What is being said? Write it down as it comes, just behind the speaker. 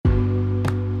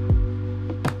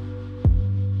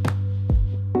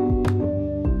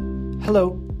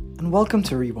Hello, and welcome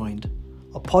to Rewind,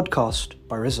 a podcast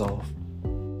by Resolve.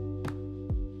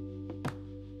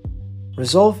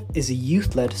 Resolve is a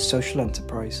youth-led social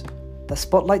enterprise that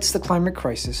spotlights the climate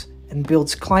crisis and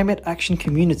builds climate action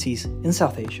communities in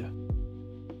South Asia.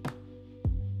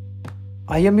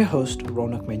 I am your host,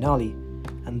 Ronak Mainali,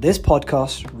 and this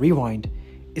podcast, Rewind,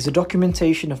 is a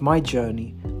documentation of my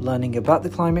journey learning about the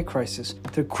climate crisis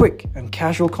through quick and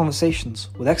casual conversations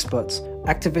with experts,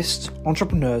 activists,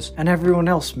 entrepreneurs, and everyone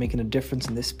else making a difference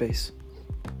in this space.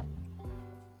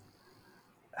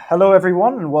 Hello,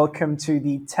 everyone, and welcome to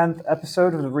the 10th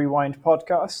episode of the Rewind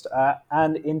podcast.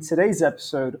 And in today's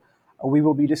episode, we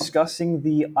will be discussing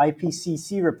the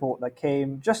IPCC report that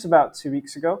came just about 2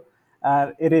 weeks ago.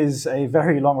 It is a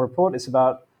very long report. It's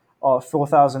about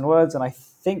 4,000 words and I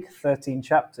think 13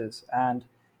 chapters. And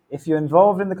if you're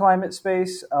involved in the climate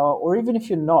space, or even if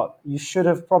you're not, you should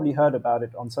have probably heard about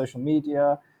it on social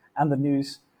media and the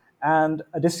news. And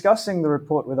discussing the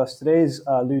report with us today is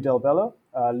Lou Del Bello.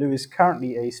 Lou is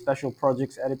currently a special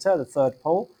projects editor at the Third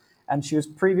Pole, and she was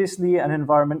previously an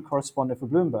environment correspondent for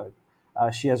Bloomberg.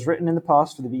 She has written in the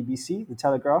past for the BBC, The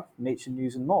Telegraph, Nature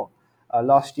News, and more.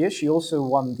 Last year, she also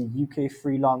won the UK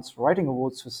Freelance Writing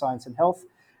Awards for Science and Health.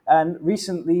 And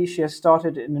recently, she has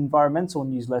started an environmental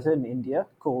newsletter in India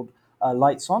called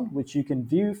Lights On, which you can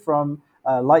view from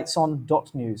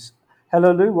lightson.news.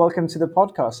 Hello, Lou. Welcome to the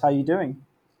podcast. How are you doing?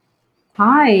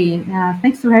 Hi.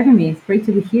 Thanks for having me. It's great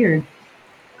to be here.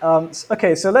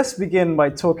 Okay, so let's begin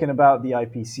by talking about the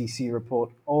IPCC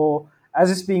report, or as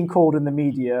it's being called in the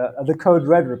media, the Code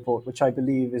Red report, which I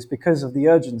believe is because of the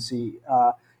urgency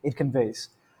it conveys.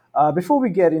 Before we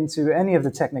get into any of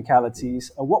the technicalities,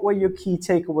 what were your key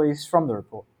takeaways from the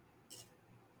report?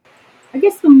 I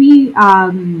guess for me,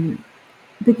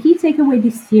 the key takeaway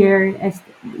this year is,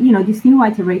 this new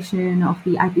iteration of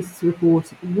the IPCC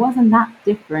report wasn't that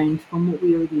different from what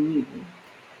we already knew.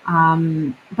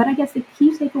 But I guess the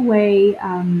key takeaway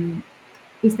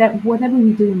is that whatever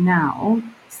we do now,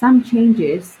 some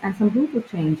changes and some brutal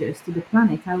changes to the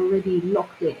planet are already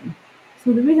locked in.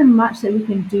 So there isn't much that we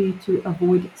can do to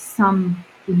avoid some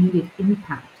immediate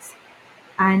impacts.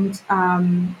 And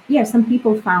some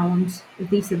people found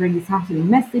this a very disheartening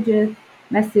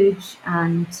message,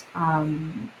 and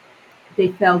they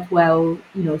felt, well,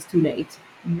 it's too late,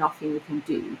 nothing we can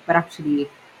do. But actually,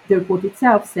 the report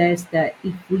itself says that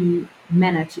if the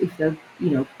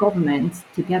governments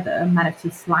together manage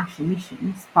to slash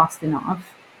emissions fast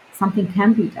enough, something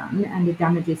can be done, and the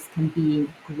damages can be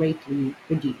greatly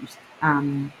reduced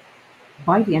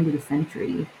by the end of the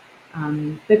century.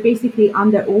 But basically,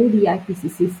 under all the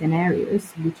IPCC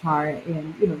scenarios, which are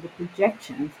the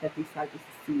projections that this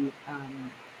IPCC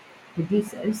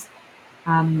produces,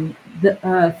 the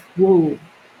Earth will,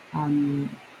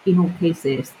 in all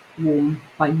cases, warm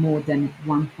by more than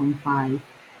 1.5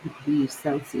 degrees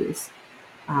Celsius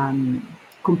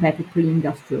compared to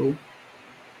pre-industrial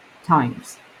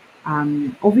times.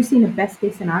 Obviously, in a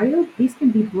best-case scenario, this can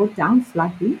be brought down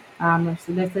slightly.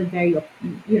 So that's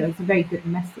it's a very good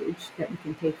message that we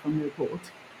can take from the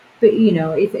report. But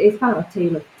it's kind of a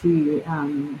tale of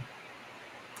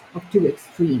two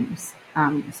extremes.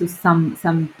 So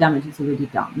some damage is already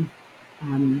done,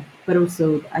 but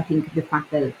also I think the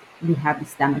fact that we have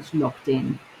this damage locked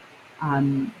in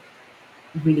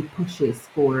really pushes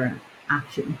for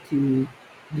action to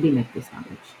limit this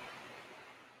damage.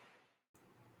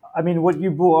 I mean, what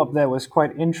you brought up there was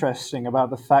quite interesting about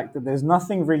the fact that there's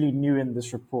nothing really new in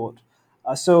this report.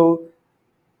 It's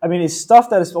stuff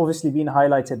that has obviously been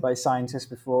highlighted by scientists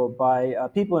before, by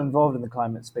people involved in the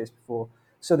climate space before.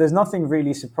 So there's nothing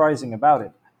really surprising about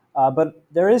it. But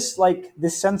there is like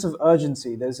this sense of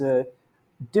urgency. There's a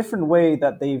different way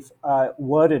that they've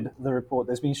worded the report.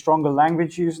 There's been stronger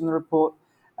language used in the report.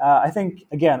 I think,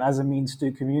 again, as a means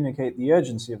to communicate the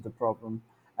urgency of the problem.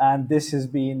 And this has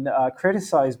been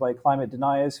criticized by climate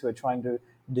deniers who are trying to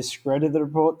discredit the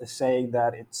report. They're saying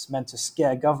that it's meant to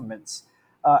scare governments.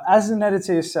 As an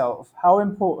editor yourself, how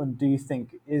important do you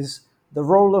think is the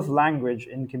role of language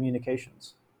in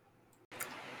communications?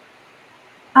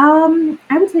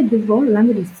 I would say the role of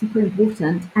language is super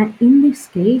important, and in this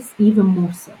case, even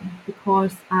more so,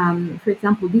 because, for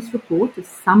example, this report, a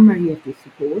summary of this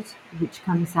report, which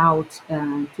comes out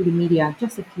to the media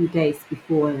just a few days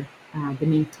before the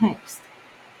main text,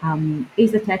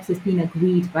 is a text that's been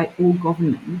agreed by all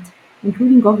governments,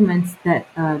 including governments that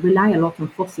rely a lot on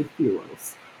fossil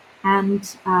fuels. And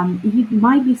you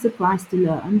might be surprised to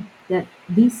learn that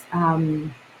this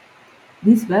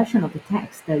version of the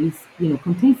text that is,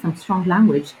 contains some strong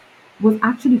language was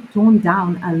actually toned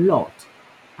down a lot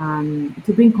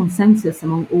to bring consensus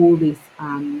among all these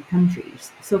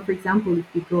countries. So, for example, if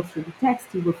you go through the text,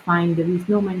 you will find there is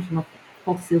no mention of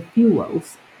fossil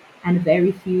fuels and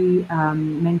very few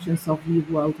mentions of the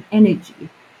world energy.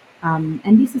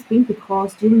 And this has been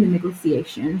because during the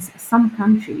negotiations, some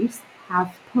countries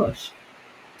have pushed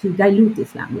to dilute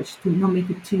this language, to not make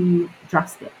it too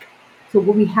drastic. So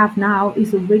what we have now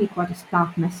is already quite a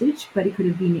stark message, but it could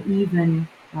have been even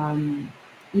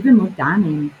more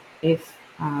damning if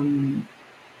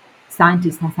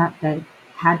scientists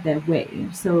had their way.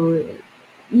 So,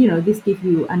 this gives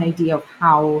you an idea of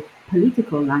how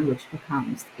political language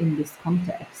becomes in this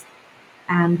context.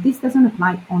 And this doesn't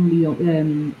apply only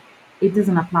it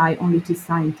doesn't apply only to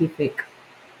scientific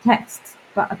texts,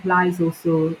 but applies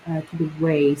also to the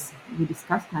ways we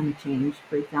discuss climate change.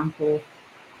 For example,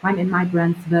 climate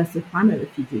migrants versus climate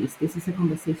refugees. This is a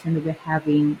conversation that we're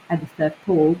having at the third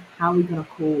pole. How are we going to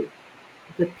call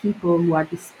the people who are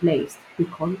displaced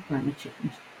because of climate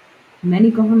change?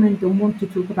 Many governments don't want to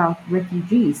talk about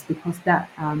refugees because that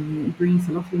brings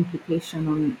a lot of implication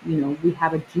on, we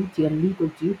have a duty, a legal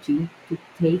duty to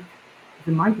take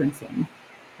the migrants in,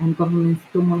 and governments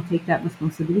don't want to take that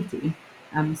responsibility,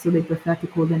 so they prefer to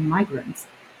call them migrants.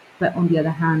 But on the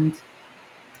other hand,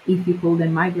 if you call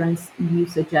them migrants, you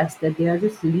suggest that they are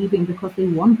just leaving because they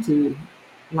want to,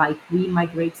 like we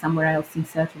migrate somewhere else in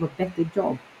search of a better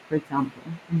job, for example,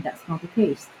 and that's not the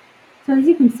case. So as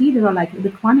you can see, there are like the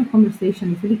climate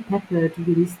conversation is really peppered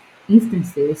with these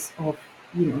instances of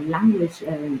language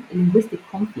and linguistic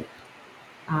conflict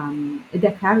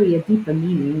that carry a deeper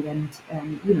meaning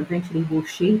and eventually will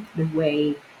shape the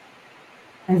way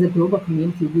as a global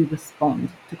community we respond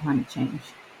to climate change.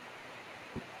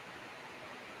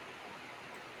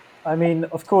 I mean,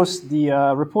 of course,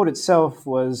 the report itself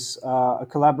was a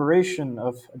collaboration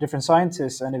of different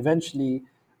scientists, and eventually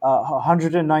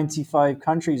 195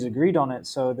 countries agreed on it.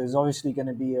 So there's obviously going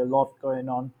to be a lot going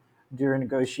on during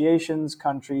negotiations.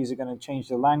 Countries are going to change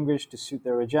the language to suit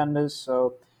their agendas.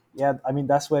 So, yeah, I mean,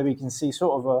 that's where we can see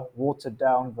sort of a watered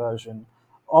down version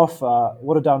of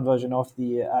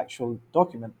the actual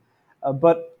document.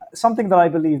 But something that I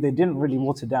believe they didn't really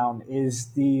water down is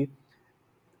the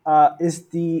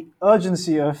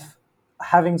urgency of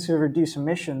having to reduce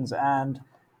emissions and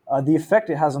the effect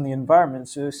it has on the environment.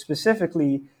 So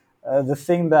specifically, the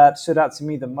thing that stood out to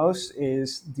me the most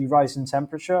is the rise in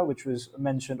temperature, which was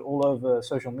mentioned all over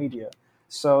social media.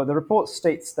 So the report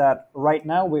states that right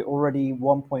now we're already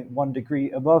 1.1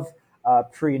 degree above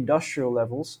pre-industrial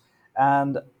levels,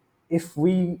 and if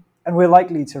we and we're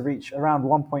likely to reach around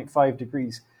 1.5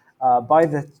 degrees by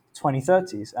the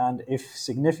 2030s. And if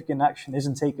significant action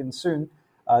isn't taken soon,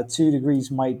 2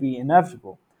 degrees might be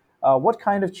inevitable. What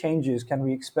kind of changes can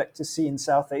we expect to see in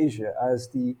South Asia as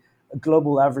the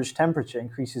global average temperature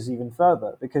increases even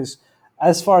further? Because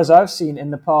as far as I've seen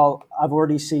in Nepal, I've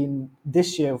already seen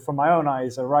this year from my own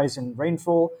eyes a rise in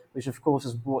rainfall, which of course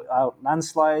has brought out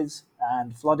landslides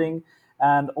and flooding.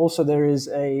 And also there is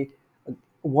a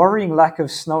worrying lack of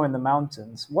snow in the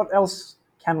mountains. What else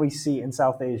can we see in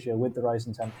South Asia with the rise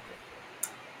in temperature?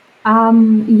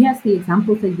 Yes, the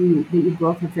examples that you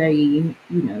brought are very,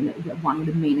 one of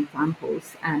the main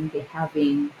examples, and they're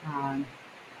having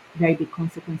very big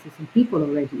consequences on people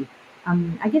already.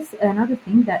 I guess another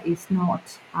thing that is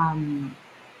not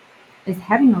is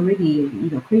having already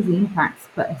crazy impacts,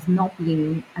 but has not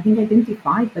been, I think,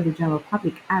 identified by the general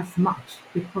public as much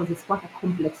because it's quite a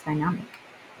complex dynamic.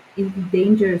 Is the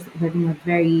dangers of having a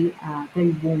very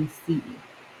warm sea,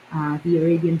 the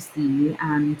Arabian Sea,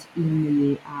 and in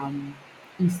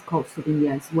the east coast of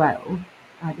India as well.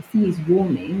 The sea is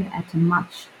warming at a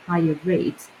much higher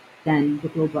rate than the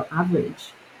global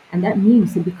average, and that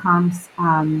means it becomes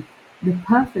the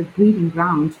perfect breeding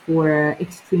ground for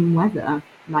extreme weather,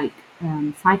 like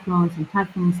cyclones and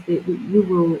typhoons.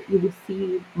 You will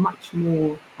see much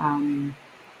more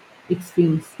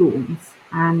extreme storms.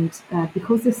 And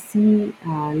because the sea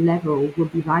level will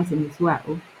be rising as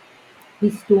well,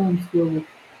 these storms will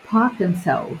park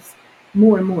themselves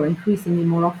more and more, increasingly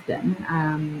more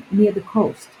often, near the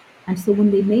coast. And so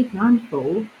when they make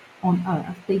landfall on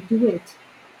Earth, they do it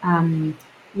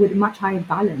with much higher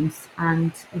balance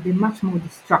and they're much more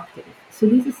destructive. So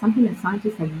this is something that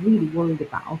scientists are really worried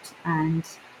about. And,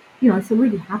 it's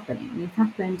already happening. It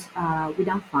happened with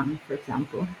Amphan, for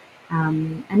example.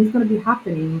 And it's going to be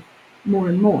happening more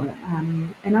and more.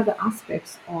 Another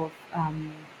aspect of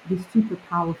these super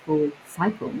powerful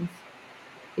cyclones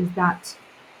is that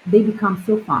they become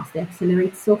so fast, they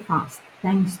accelerate so fast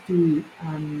thanks to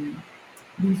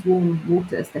these warm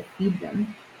waters that feed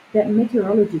them, that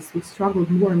meteorologists will struggle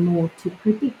more and more to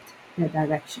predict their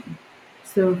direction.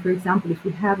 So, for example, if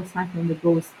we have a cyclone that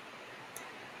goes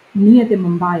near the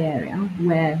Mumbai area,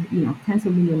 where tens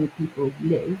of millions of people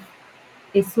live,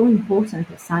 it's so important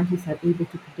that scientists are able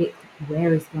to predict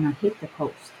where it's going to hit the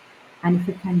coast. And if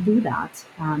it can do that,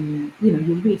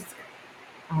 you risk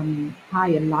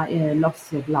higher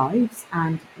loss of lives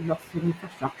and loss of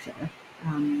infrastructure.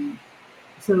 Um,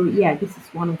 so yeah, this is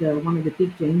one of the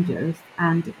big dangers,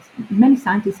 and many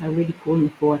scientists are already calling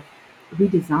for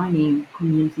redesigning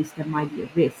communities that might be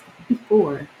at risk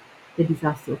before the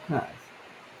disaster occurs.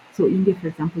 So India, for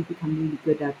example, become really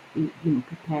good at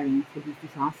preparing for these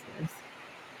disasters.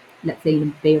 Let's say in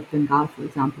the Bay of Bengal, for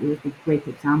example, is a great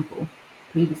example.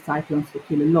 Previous cyclones would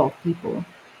kill a lot of people,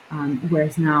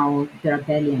 whereas now there are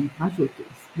barely any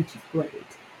casualties, which is great.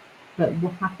 But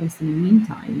what happens in the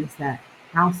meantime is that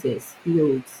houses,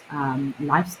 fields,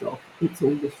 livestock, it's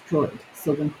all destroyed.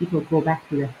 So when people go back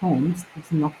to their homes,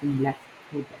 there's nothing left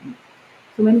for them.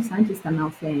 So many scientists are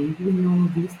now saying, we know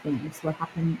these things will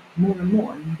happen more and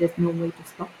more, and there's no way to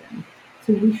stop them.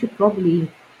 So we should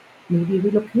probably maybe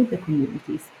relocate the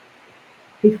communities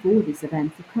before these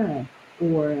events occur,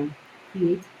 or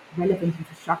create relevant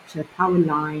infrastructure, power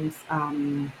lines,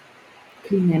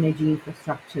 clean energy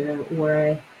infrastructure,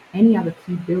 or any other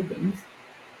key buildings.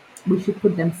 We should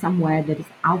put them somewhere that is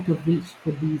out of reach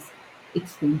for these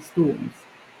extreme storms.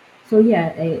 So yeah,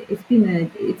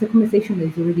 it's a conversation that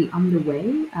is already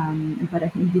underway, but I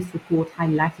think this report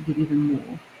highlighted it even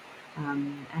more,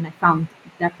 and I found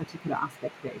that particular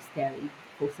aspect very scary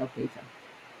for South Asia.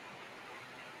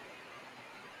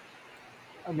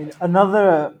 I mean,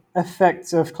 another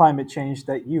effect of climate change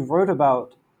that you wrote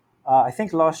about, I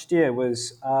think last year,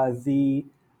 was the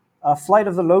flight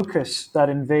of the locusts that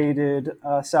invaded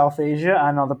South Asia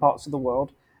and other parts of the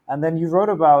world. And then you wrote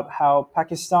about how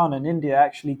Pakistan and India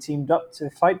actually teamed up to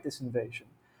fight this invasion.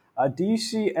 Do you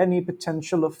see any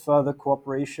potential of further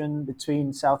cooperation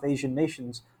between South Asian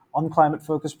nations on climate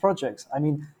focused projects? I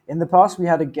mean, in the past, we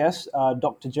had a guest,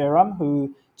 Dr. Jairam,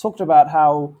 who talked about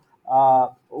how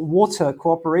water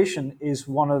cooperation is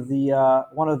one of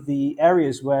the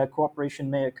areas where cooperation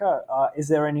may occur. Is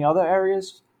there any other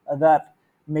areas that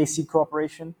may see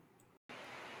cooperation?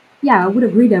 Yeah, I would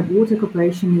agree that water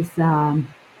cooperation is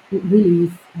it really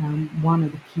is one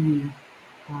of the key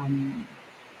um,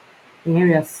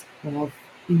 areas of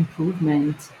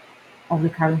improvement of the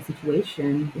current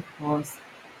situation, because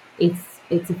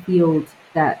it's a field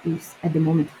that is at the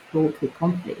moment fraught with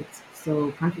conflict.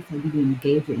 So countries are really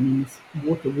engaging in these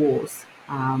water wars.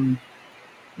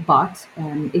 But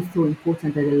it's so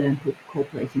important that they learn to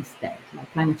cooperate instead. Like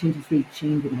climate change is really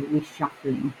changing and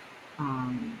reshuffling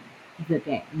um, the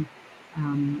game.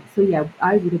 So yeah,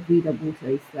 I would agree that water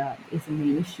is a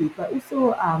main issue. But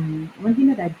also one thing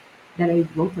that I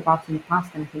wrote about in the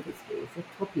past, and I think it's a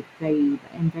topic I'm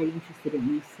very interested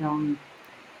in, is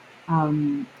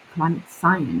climate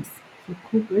science. So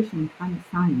cooperation in climate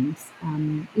science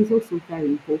is also very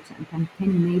important and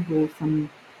can enable some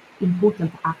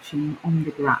important action on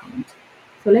the ground.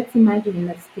 So let's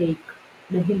take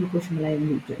the Hindu Kush Malayan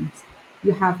regions.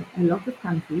 You have a lot of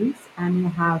countries and you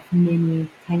have many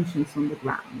tensions on the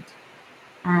ground.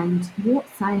 And what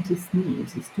scientists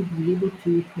need is to be able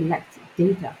to collect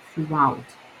data throughout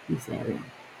this area,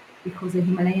 because the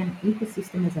Himalayan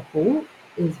ecosystem as a whole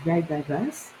is very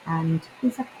diverse and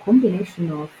is a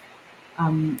combination of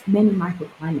many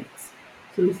microclimates.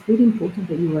 So it's really important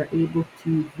that you are able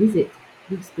to visit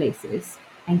these places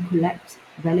and collect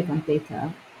relevant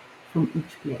data from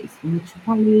each place, from each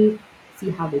valley,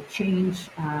 see how they change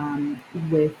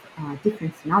with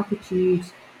difference in altitude,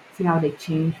 see how they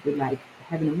change with like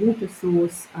having a water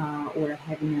source or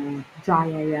having a dry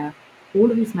area.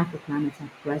 All of these microclimates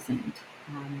are present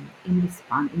in the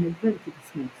span, in a relatively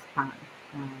small span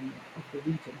of the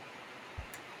region.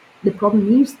 The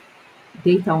problem is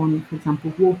data on, for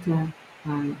example, water,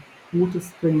 uh, water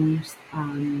streams,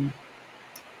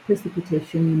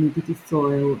 precipitation, humidity,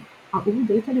 soil, are all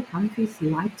data that countries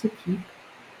like to keep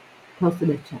close to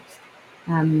their chest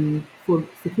for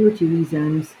security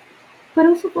reasons, but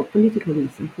also for political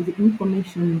reasons, because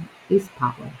information is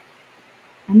power.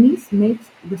 And this makes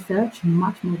research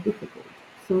much more difficult.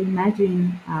 So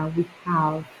imagine we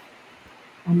have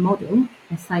a model,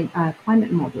 a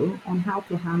climate model on how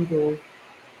to handle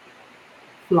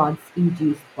floods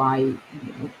induced by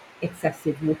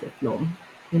excessive water flow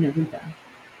in a river.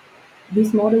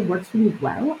 This model works really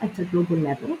well at a global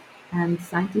level, and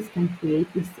scientists can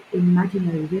create this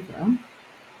imaginary river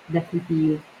that could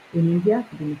be in India,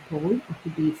 could be Nepal, or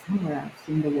could be somewhere else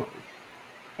in the world.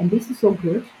 And this is so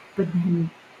good, but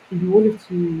then in order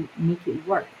to make it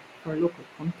work for a local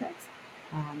context,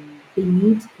 they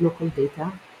need local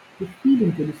data, to feed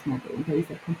into this model, there is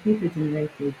a computer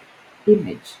generated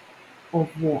image of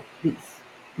what this,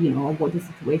 of what the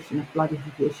situation, a flooding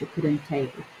situation could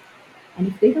entail. And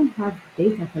if they don't have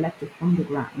data collected from the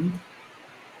ground,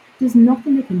 there's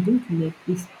nothing they can do to make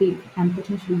this big and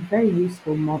potentially very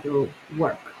useful model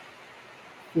work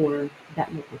for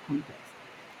that local context.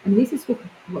 And this is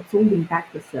what's holding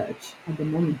back research at the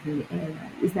moment in the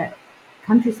area, is that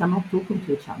countries are not talking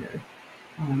to each other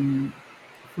um,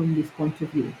 from this point of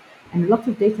view. And a lot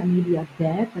of data may be out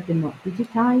there, but they're not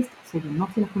digitized, so they're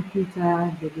not in a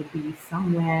computer. They will be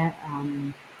somewhere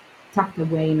tucked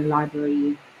away in a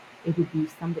library. It would be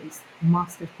somebody's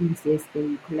master thesis.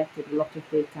 They collected a lot of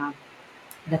data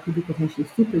that could be potentially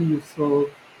super useful,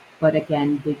 but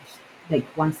again, like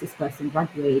once this person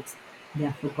graduates, they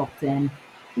are forgotten.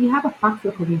 You have a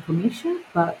patchwork of information,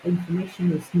 but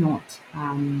information is not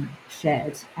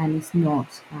shared and is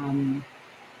not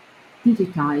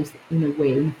digitized in a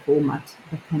way, in a format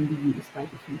that can be used by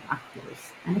different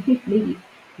actors. And I think maybe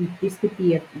this could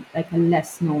be like a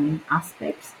less known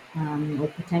aspect or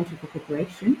potential for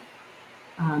cooperation.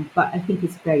 But I think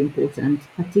it's very important,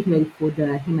 particularly for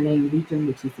the Himalayan region,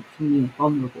 which is extremely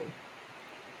vulnerable.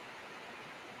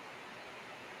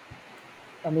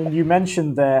 I mean, you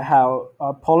mentioned there how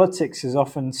politics has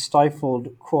often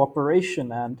stifled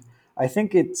cooperation, and I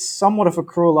think it's somewhat of a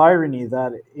cruel irony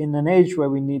that in an age where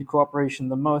we need cooperation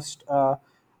the most, a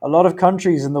lot of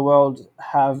countries in the world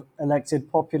have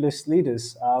elected populist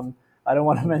leaders. I don't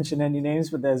want to mention any names,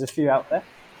 but there's a few out there.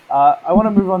 I want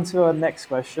to move on to our next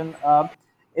question.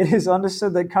 It is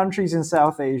understood that countries in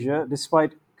South Asia,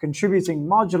 despite contributing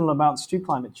marginal amounts to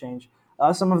climate change,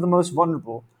 are some of the most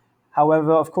vulnerable.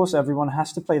 However, of course, everyone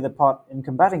has to play their part in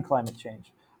combating climate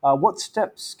change. What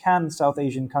steps can South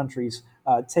Asian countries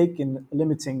take in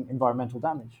limiting environmental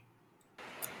damage?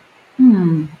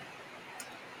 Hmm.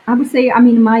 I would say, I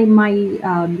mean,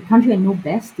 the country I know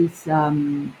best is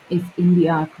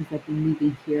India, because I've been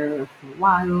living here for a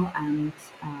while, and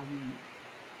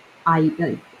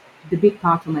I the big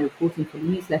part of my reporting for the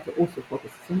newsletter also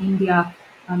focuses on India.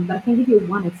 But I can give you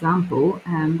one example,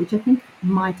 which I think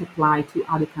might apply to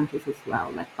other countries as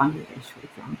well, like Bangladesh, for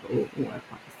example, or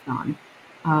Pakistan.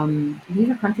 These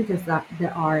are countries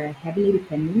that are heavily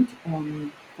dependent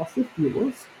on fossil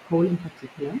fuels, coal in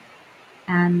particular,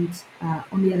 and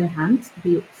on the other hand,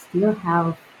 they still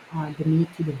have the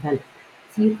need to develop.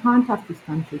 So you can't ask these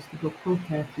countries to go cold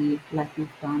turkey like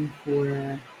we've done for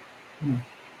you know,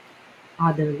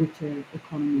 other richer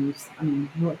economies. I mean,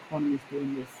 no economy is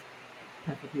doing this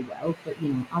perfectly well, but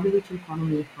other richer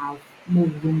economies have more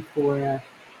room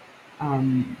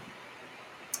um,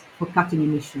 for cutting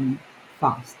emission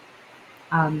fast.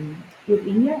 With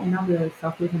India and other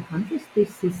South Asian countries,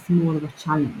 this is more of a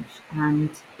challenge, and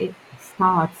it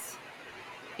starts,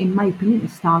 in my opinion,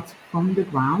 it starts from the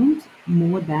ground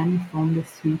more than from the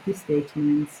sweepy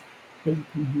statements that you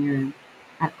can hear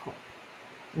at COP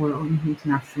or on the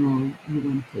international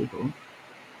UN table.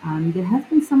 There has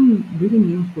been some really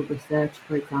meaningful research,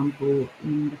 for example,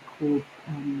 in the cold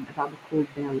about the cold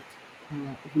belt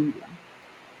of India.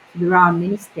 So there are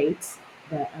many states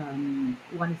that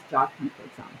one is Jharkhand, for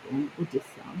example,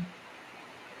 Odisha,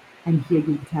 and here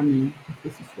you tell me if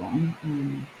this is wrong,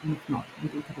 and if not, you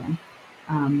do it again.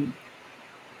 Um,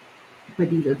 but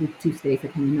these are the two states I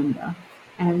can remember,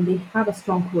 and they have a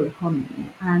strong coal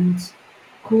economy, and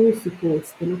coal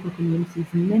supports the local communities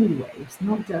in many ways,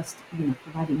 not just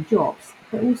providing jobs,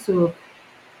 but also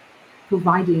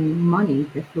providing money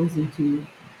that flows into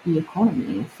the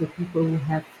economy, so people who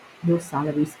have those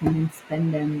salaries can then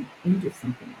spend them into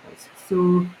something else.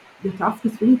 So the task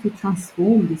is really to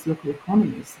transform these local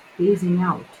economies, phasing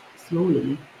out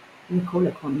slowly the coal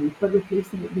economy, but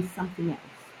replacing it with something else.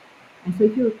 And so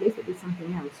if you replace it with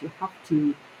something else, you have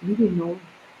to really know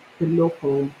the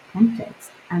local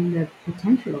context and the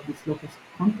potential of this local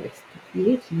context to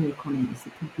create new economies.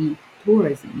 It could be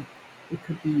tourism, it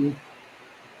could be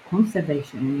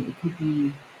conservation, it could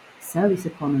be service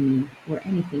economy or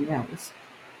anything else.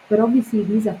 But obviously,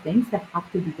 these are things that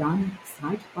have to be done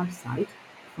side by side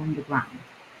from the ground.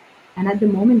 And at the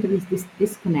moment, there is this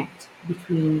disconnect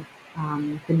between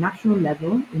the national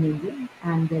level in India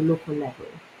and the local level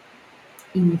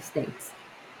in the States.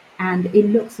 And it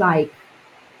looks like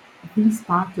these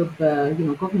parts of the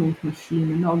government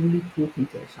machine are not really talking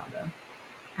to each other.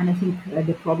 And I think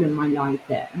the problem might lie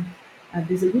there.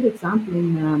 There's a good example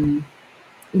in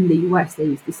the US. There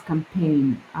is this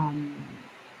campaign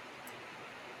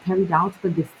carried out by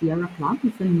the Sierra Club.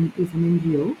 Is an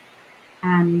NGO,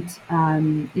 and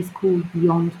it's called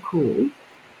Beyond Coal.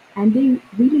 And they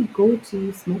really go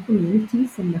to small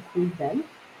communities in the coal belt,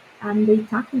 and they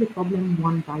tackle the problem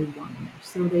one by one.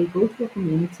 So they go to a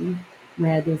community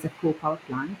where there's a coal power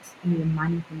plant in a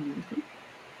mining community,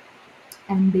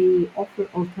 and they offer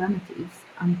alternatives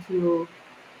until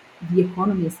the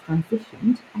economy is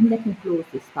transitioned and they can close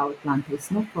this power plant.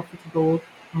 It's not profitable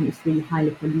and it's really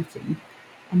highly polluting.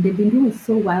 And they've been doing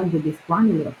so well with this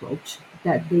granular approach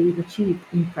that they've achieved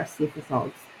impressive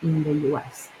results in the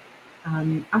US.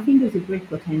 I think there's a great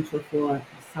potential for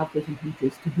South Asian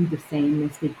countries to do the same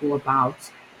as they go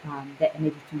about their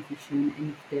energy transition and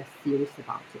if they're serious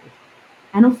about it.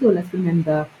 And also, let's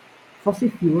remember, fossil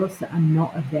fuels are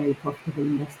not a very profitable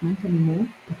investment anymore,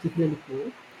 particularly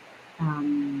coal.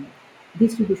 um,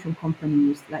 Distribution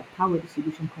companies, like power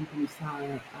distribution companies,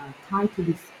 are tied to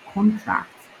these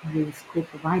contracts with coal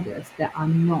providers that are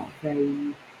not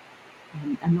very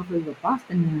robust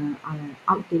and are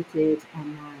outdated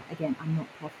and again are not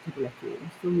profitable at all.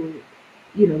 So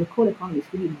the coal economy is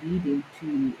really leading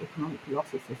to economic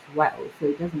losses as well. So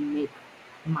it doesn't make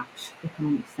much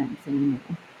economic sense anymore.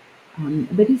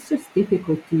 But it's just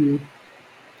difficult to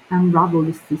unravel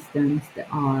these systems that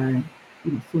are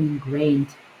so ingrained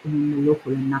in the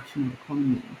local and national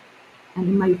economy. And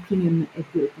in my opinion, a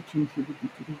good opportunity would be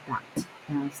to do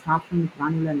that. Start from the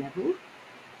granular level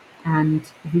and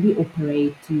really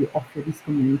operate to offer these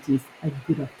communities a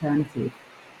good alternative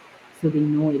so they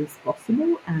know it is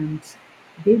possible and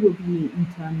they will be in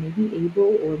turn maybe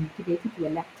able or motivated to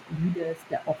elect leaders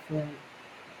that offer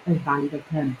a valid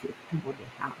alternative to what they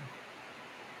have.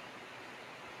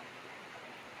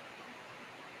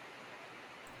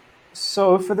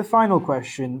 So, for the final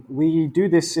question, we do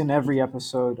this in every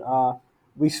episode.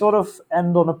 We sort of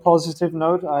end on a positive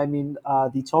note. I mean,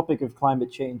 the topic of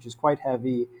climate change is quite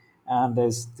heavy, and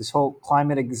there's this whole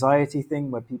climate anxiety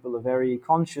thing where people are very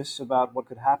conscious about what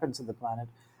could happen to the planet.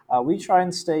 We try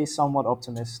and stay somewhat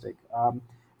optimistic.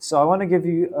 So, I want to give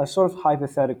you a sort of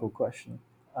hypothetical question.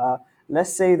 Uh,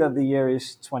 let's say that the year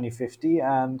is 2050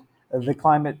 and the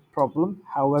climate problem,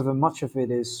 however much of it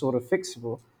is sort of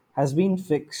fixable, has been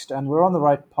fixed and we're on the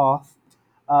right path.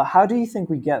 How do you think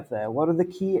we get there? What are the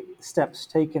key steps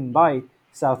taken by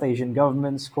South Asian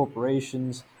governments,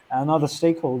 corporations, and other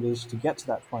stakeholders to get to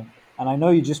that point? And I know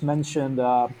you just mentioned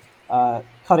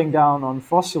cutting down on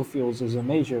fossil fuels as a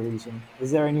major reason.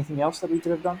 Is there anything else that we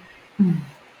could have done?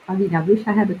 I mean, I wish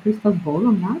I had a crystal ball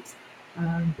on that.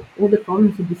 All the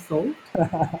problems would be solved.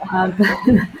 But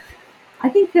I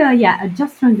think, yeah, a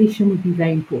just transition would be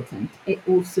very important. It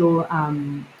also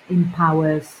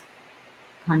empowers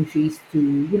countries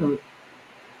to,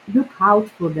 look out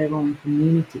for their own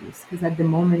communities. Because at the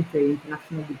moment, the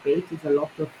international debate is a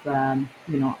lot of,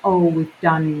 oh, we've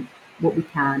done what we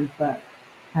can, but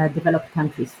developed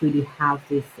countries really have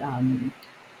this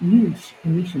huge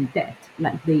emission debt.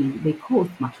 Like they cause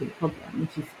much of the problem,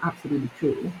 which is absolutely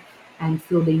true. And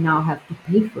so they now have to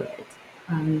pay for it.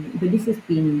 But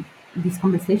this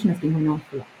conversation has been going on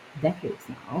for like decades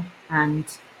now, and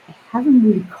it hasn't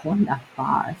really gone that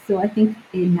far. So I think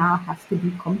it now has to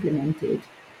be complemented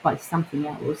by something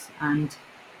else. And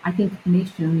I think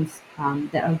nations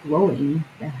that are growing,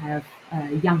 that have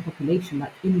a young population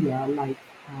like India, like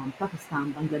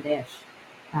Pakistan, Bangladesh,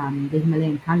 the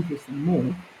Himalayan countries, and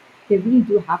more, they really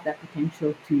do have that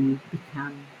potential to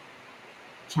become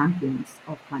champions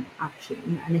of climate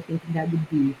action. And I think that would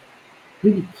be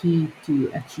really key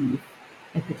to achieve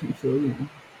a potential,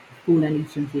 full energy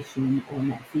transition or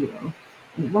net zero.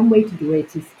 And one way to do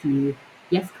it is to,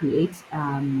 yes, create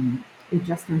a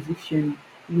just transition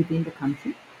within the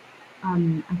country.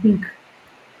 I think,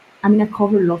 I mean, I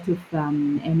cover a lot of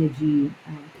energy,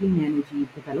 clean energy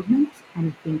development,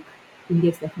 and I think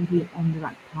India is definitely on the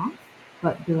right path,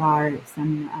 but there are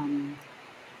some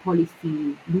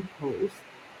policy loopholes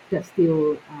that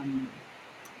still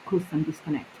cause some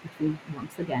disconnect between,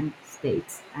 once again,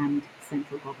 states and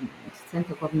central government.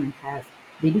 Central government has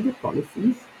really good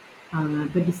policies,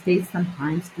 but the states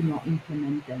sometimes do not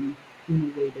implement them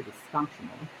in a way that is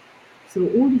functional. So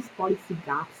all these policy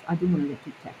gaps, I don't want to get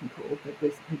too technical, but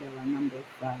basically there are a number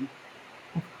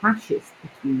of clashes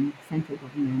between central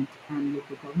government and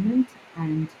local government.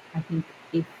 And I think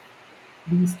if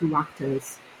these two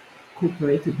actors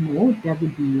cooperated more, that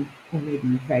would be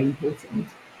already very important.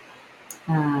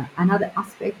 Another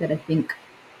aspect that I think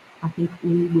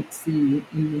we would see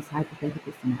in this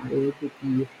hypothetical scenario would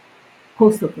be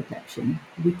coastal protection.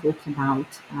 We talked about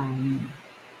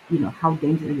how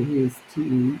dangerous it is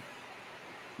to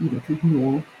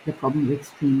ignore the problem of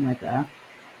extreme weather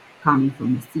coming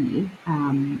from the sea.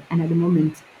 And at the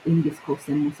moment, India's coast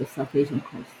and most of South Asian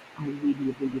coast are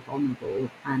really, really vulnerable.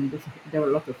 And there are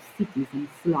a lot of cities and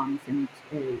slums and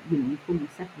informal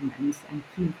settlements and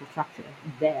key infrastructure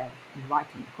there right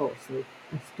on the coast. So if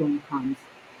a storm comes,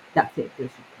 that's it,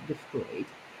 it's destroyed.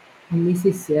 And this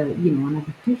is, an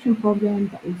adaptation problem,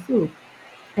 but also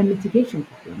a mitigation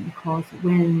problem, because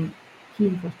when key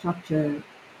infrastructure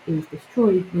is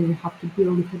destroyed, then you have to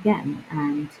build it again.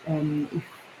 And if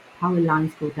power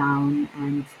lines go down,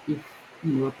 and if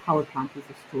a power plant is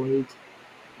destroyed,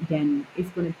 then it's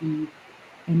going to be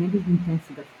an energy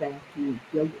intensive affair to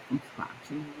build it from scratch,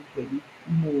 and it will bring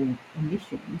more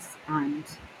emissions. And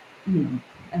you know,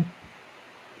 a,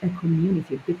 a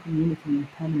community, a big community in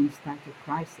a permanent state of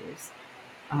crisis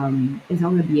is not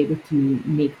going to be able to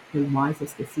make the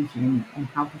wisest decision on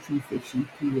how to transition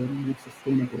to a more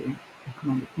sustainable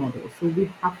economic model. So we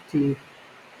have to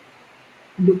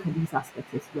look at these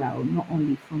aspects as well, not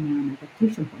only from an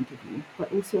adaptation point of view,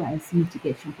 but also as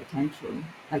mitigation potential.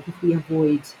 Like if we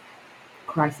avoid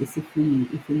crisis, if we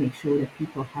make sure that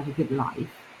people have a good life,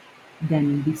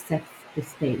 then this sets the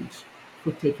stage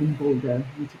for taking bolder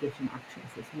mitigation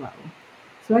actions as well.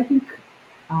 So I think,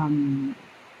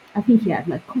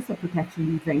 like coastal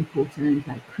protection is very important,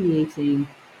 like creating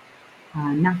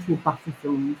natural buffer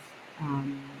zones,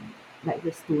 um, like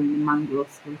restoring the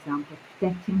mangroves, for example,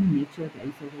 protecting the nature that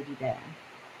is already there,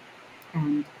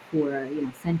 and for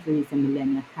centuries and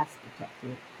millennia has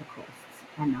protected the coasts,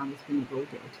 and now it's been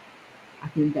eroded. I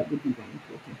think that would be very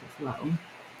important as well.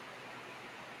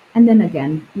 And then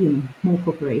again, more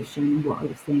cooperation. What I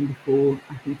was saying before,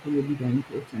 I think will be very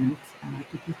important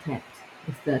to protect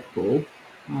the third pole.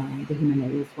 The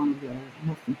Himalayas is one of the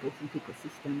most important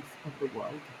ecosystems of the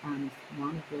world, and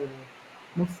one of the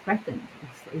most threatened.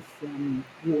 It's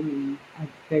warming at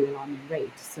a very alarming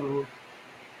rate. So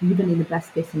even in the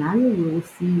best case scenario, we will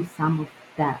see some of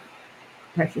that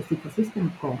precious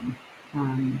ecosystem gone.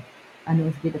 I know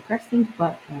it's a bit depressing,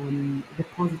 but the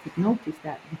positive note is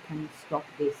that we can stop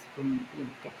this from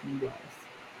getting worse.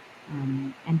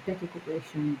 And better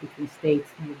cooperation between states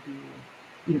would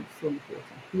be so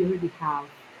important. We already have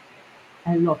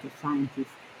a lot of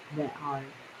scientists that are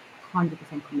 100%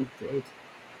 committed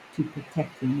to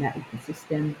protecting that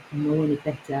ecosystem, knowing it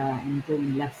better, and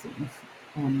drawing lessons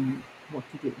on what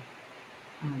to do.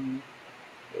 Um,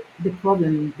 the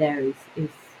problem there is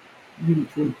really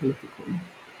truly political.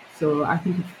 So I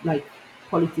think it's like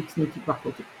politics need to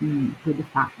grapple with the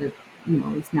fact that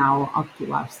it's now up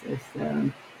to us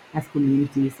as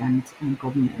communities and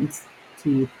governments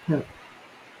to put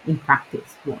in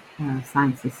practice what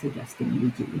science is suggesting we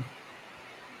do.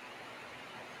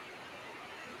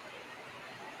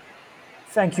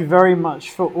 Thank you very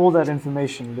much for all that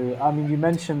information, Lou. I mean, you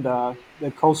mentioned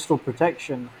the coastal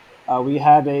protection. We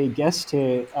had a guest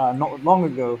here not long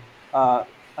ago,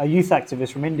 a youth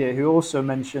activist from India, who also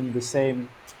mentioned the same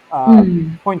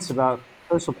points about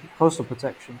coastal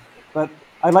protection. But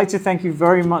I'd like to thank you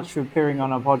very much for appearing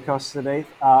on our podcast today.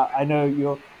 I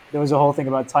know there was a whole thing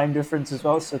about time difference as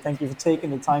well, so thank you for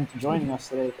taking the time to joining us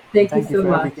today. And Thank you thank you so for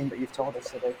much. everything that you've told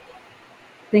us today.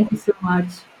 Thank you so much.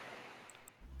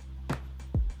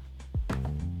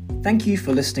 Thank you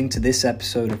for listening to this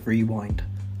episode of Rewind,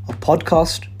 a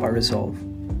podcast by Resolve.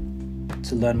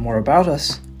 To learn more about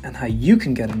us and how you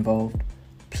can get involved,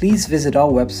 please visit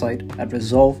our website at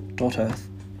resolve.earth.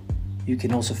 You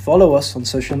can also follow us on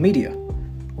social media.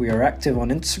 We are active on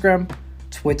Instagram,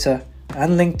 Twitter,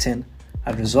 and LinkedIn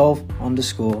at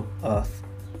resolve_earth.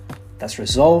 That's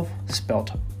Resolve,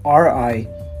 spelled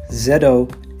RIZOLVE_earth.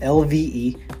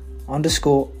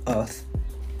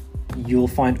 You'll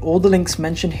find all the links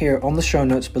mentioned here on the show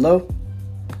notes below.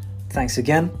 Thanks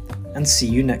again, and see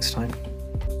you next time.